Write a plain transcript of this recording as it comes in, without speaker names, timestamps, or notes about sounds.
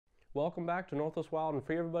Welcome back to Northwest Wild and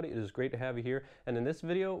Free, everybody. It is great to have you here. And in this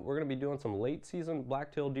video, we're going to be doing some late season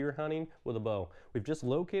blacktail deer hunting with a bow. We've just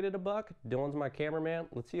located a buck. Dylan's my cameraman.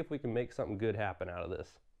 Let's see if we can make something good happen out of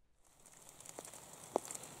this.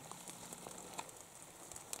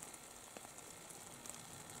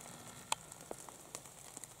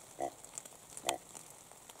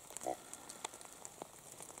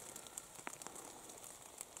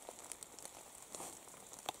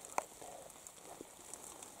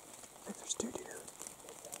 There's two deer.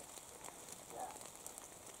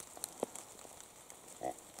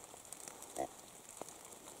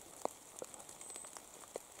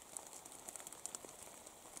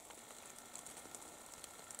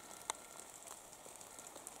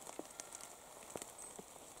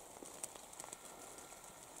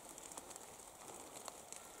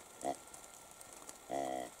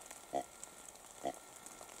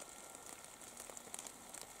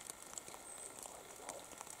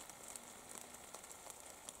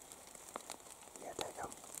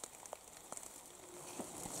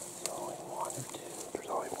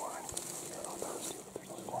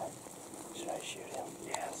 Shoot him?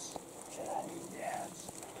 Yes. Should I?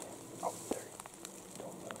 Yes. Oh, there.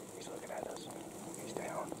 Don't move. He's looking at us. He's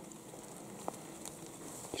down.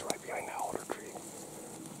 He's right behind that alder tree.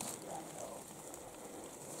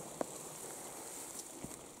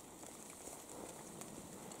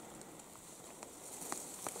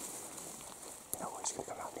 No, he's gonna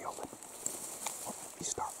come out in the open. Oh, he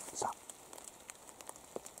stopped. Stop.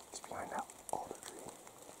 He's behind that alder tree.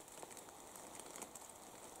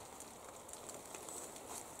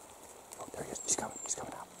 There he is. He's coming. He's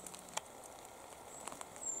coming out.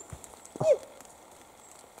 Oh.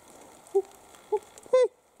 Ooh. Ooh.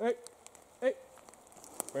 Hey. Hey.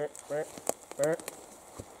 Hey.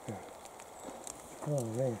 Oh,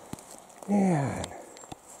 man. Man.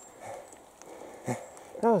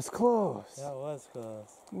 That was close. That was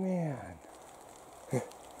close. Man. Yeah,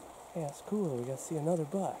 it's cool. We got to see another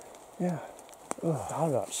buck. Yeah. I thought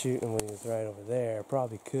about shooting when he was right over there.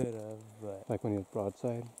 Probably could have, but... Like when he was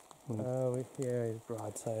broadside? Yeah, he was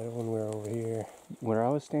broadside when we were over here. Where I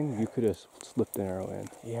was standing, you could have slipped an arrow in.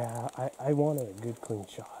 Yeah, I wanted a good clean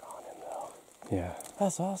shot on him, though. Yeah.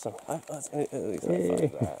 That's awesome. At least I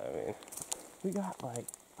thought that. I mean, we got like,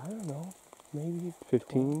 I don't know, maybe...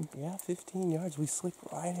 15? Yeah, 15 yards. We slipped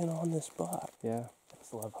right in on this buck. Yeah. I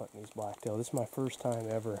just love hunting these blacktail. This is my first time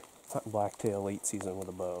ever hunting blacktail late season with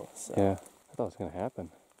a bow. So. Yeah. I thought it was going to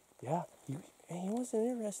happen. Yeah. He wasn't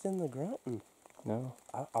interested in the grunting. No.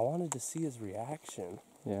 I wanted to see his reaction.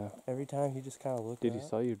 Yeah. Every time he just kind of looked Did up. he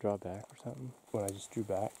saw you draw back or something? When I just drew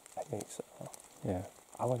back? I think so. Yeah.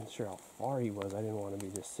 I wasn't sure how far he was. I didn't want to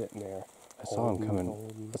be just sitting there. I saw him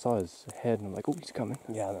coming. I saw his head and I'm like, oh, he's coming.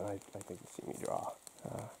 Yeah, then I think you see me draw.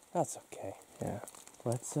 That's okay. Yeah.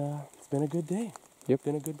 It's been a good day. Yep.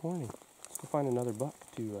 Been a good morning. Let's go find another buck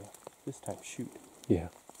to this time shoot. Yeah.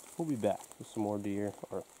 We'll be back with some more deer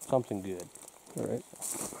or something good. All right.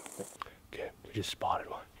 Okay, we just spotted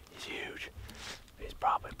one. He's huge. He's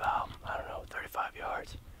probably about, I don't know, 35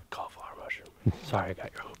 yards. Cauliflower mushroom. Sorry, I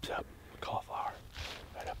got your hopes up. Cauliflower.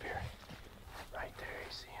 Right up here. Right there,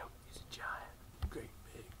 you see him? He's a giant. Great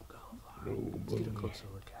big cauliflower. Let's get a closer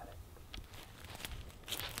look at it.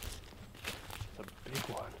 It's a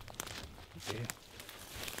big one. Yeah.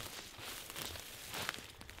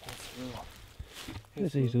 That's real.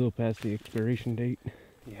 He's a little past the expiration date.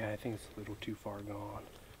 Yeah, I think it's a little too far gone.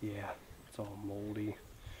 Yeah, it's all moldy.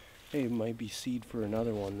 Hey, it might be seed for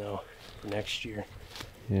another one though, for next year.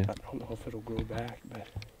 Yeah. I don't know if it'll grow back, but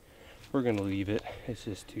we're gonna leave it. It's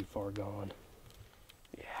just too far gone.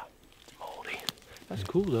 Yeah, it's moldy. That's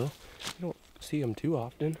cool though. You don't see them too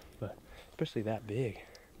often, but especially that big.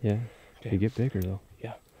 Yeah. Okay. They get bigger though.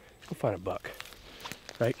 Yeah. Let's go find a buck.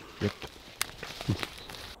 Right? Yep.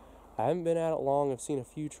 I haven't been at it long. I've seen a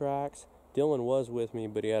few tracks. Dylan was with me,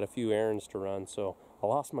 but he had a few errands to run, so I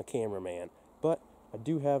lost my cameraman. But I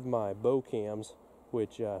do have my bow cams,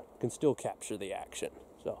 which can still capture the action.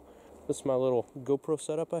 So this is my little GoPro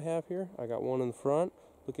setup I have here. I got one in the front,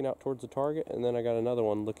 looking out towards the target, and then I got another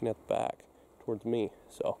one looking at the back, towards me.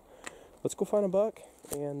 So let's go find a buck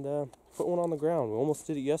and put one on the ground. We almost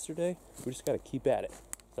did it yesterday. We just got to keep at it.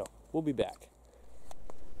 So we'll be back.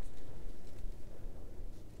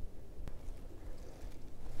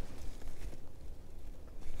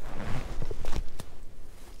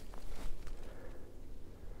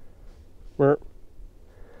 Merp.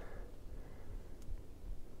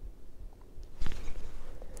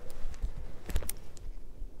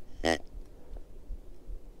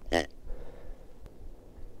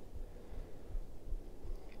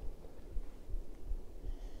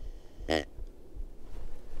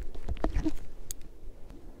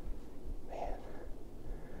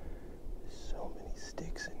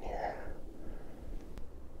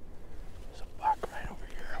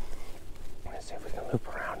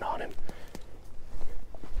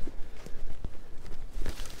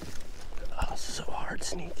 start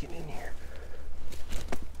sneaking in here.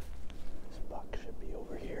 This buck should be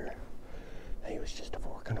over here. I think it was just a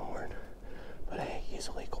fork and horn. But hey, he's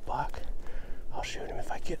a legal buck. I'll shoot him if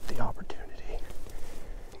I get the opportunity.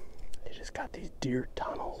 They just got these deer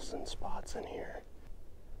tunnels and spots in here.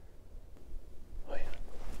 Oh yeah,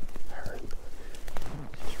 I heard him.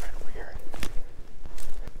 He's right over here.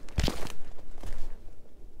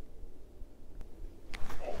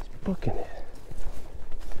 Hey, he's booking it.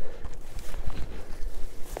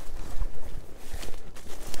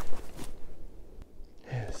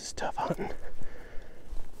 Hey, this is tough hunting.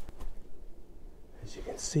 As you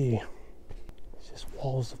can see, it's just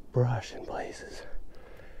walls of brush in places.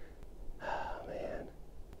 Oh man,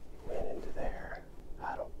 he went into there.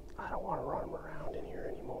 I don't want to run him around in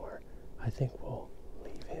here anymore. I think we'll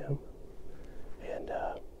leave him and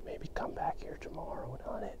maybe come back here tomorrow and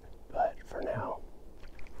hunt it. But for now,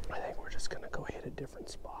 I think we're just gonna go hit a different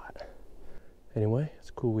spot. Anyway,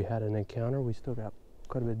 it's cool we had an encounter. We still got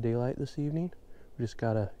quite a bit of daylight this evening. We just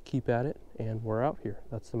gotta keep at it, and we're out here.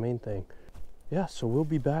 That's the main thing. Yeah, so we'll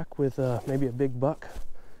be back with maybe a big buck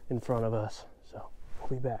in front of us. So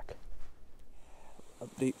we'll be back.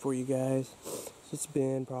 Update for you guys. So it's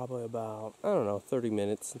been probably about, I don't know, 30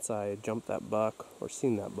 minutes since I jumped that buck or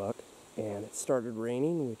seen that buck. And it started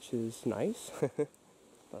raining, which is nice. But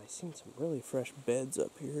I've seen some really fresh beds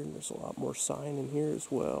up here, and there's a lot more sign in here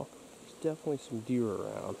as well. There's definitely some deer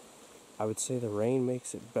around. I would say the rain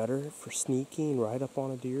makes it better for sneaking right up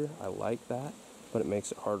on a deer. I like that, but it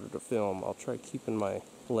makes it harder to film. I'll try keeping my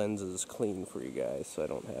lenses clean for you guys so I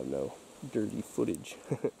don't have no dirty footage.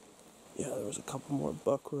 Yeah, there was a couple more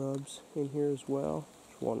buck rubs in here as well.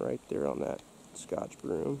 There's one right there on that Scotch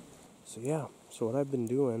broom. So yeah, so what I've been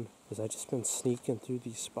doing is I just been sneaking through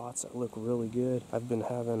these spots that look really good. I've been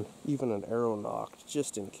having even an arrow knocked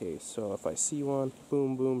just in case. So if I see one,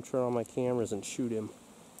 boom, boom, turn on my cameras and shoot him.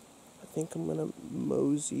 I think I'm gonna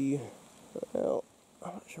mosey, well,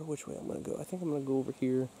 I'm not sure which way I'm gonna go. I think I'm gonna go over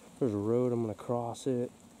here. There's a road, I'm gonna cross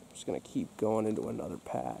it. I'm just gonna keep going into another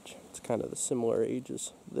patch. It's kind of the similar age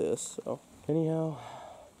as this. So anyhow,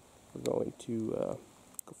 we're going to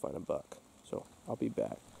go find a buck. So I'll be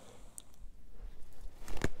back.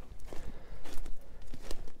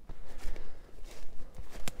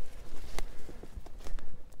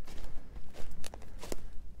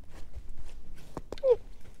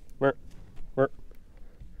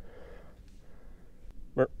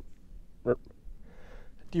 The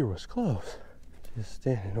deer was close, just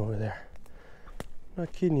standing over there. I'm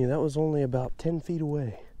not kidding you, that was only about 10 feet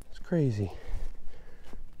away. It's crazy.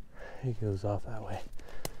 He goes off that way.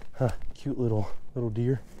 Huh, cute little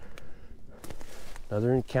deer.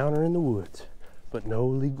 Another encounter in the woods, but no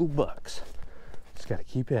illegal bucks. Just gotta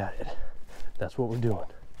keep at it. That's what we're doing.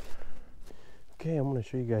 Okay, I'm gonna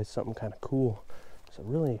show you guys something kind of cool. It's a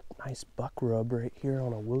really nice buck rub right here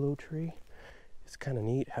on a willow tree. It's kind of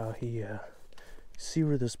neat how he, see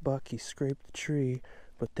where this buck, he scraped the tree,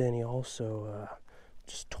 but then he also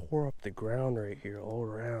just tore up the ground right here all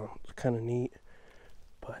around. It's kind of neat,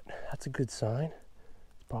 but that's a good sign.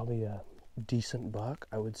 It's probably a decent buck,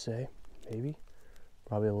 I would say, maybe.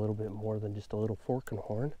 Probably a little bit more than just a little fork and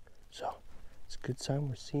horn. So it's a good sign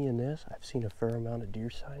we're seeing this. I've seen a fair amount of deer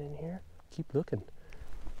sign in here. Keep looking.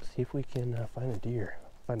 See if we can find a deer.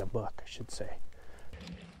 Find a buck, I should say.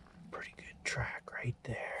 Pretty good track right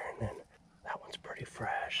there. And then that one's pretty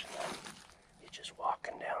fresh. And then he's just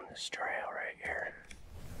walking down this trail right here.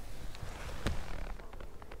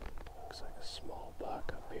 Looks like a small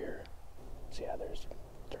buck up here. So yeah, there's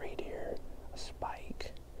 3 deer, a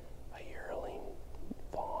spike, a yearling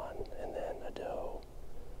fawn, and then a doe.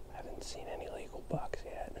 I haven't seen any legal bucks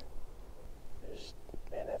yet.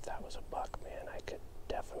 Man, if that was a buck, man, I could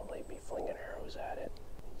definitely be flinging arrows at it.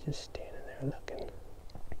 Just standing there looking.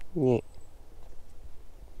 Yeah.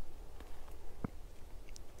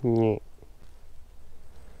 Yeah.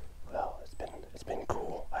 Well, it's been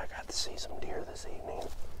cool. I got to see some deer this evening.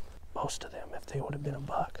 Most of them, if they would have been a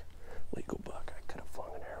buck, legal buck, I could have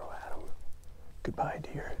flung an arrow at them. Goodbye,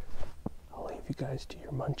 deer. I'll leave you guys to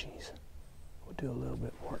your munchies. We'll do a little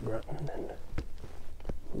bit more grunting and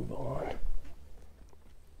move on.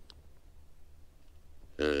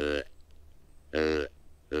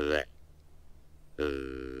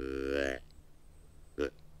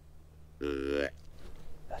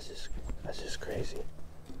 That's just crazy.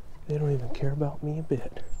 They don't even care about me a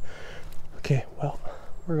bit. Okay, well,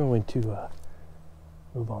 we're going to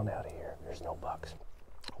move on out of here. There's no bucks.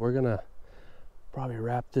 We're gonna probably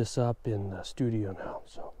wrap this up in the studio now,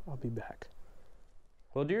 so I'll be back.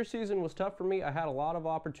 Well, deer season was tough for me. I had a lot of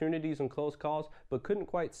opportunities and close calls, but couldn't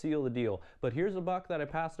quite seal the deal. But here's a buck that I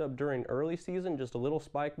passed up during early season, just a little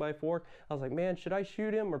spike by fork. I was like, man, should I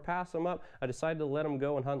shoot him or pass him up? I decided to let him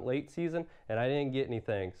go and hunt late season, and I didn't get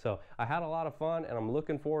anything. So I had a lot of fun, and I'm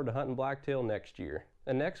looking forward to hunting blacktail next year.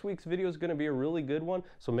 And next week's video is going to be a really good one,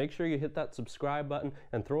 so make sure you hit that subscribe button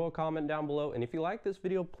and throw a comment down below. And if you like this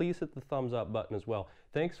video, please hit the thumbs up button as well.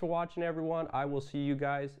 Thanks for watching, everyone. I will see you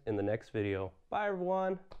guys in the next video. Bye,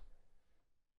 everyone.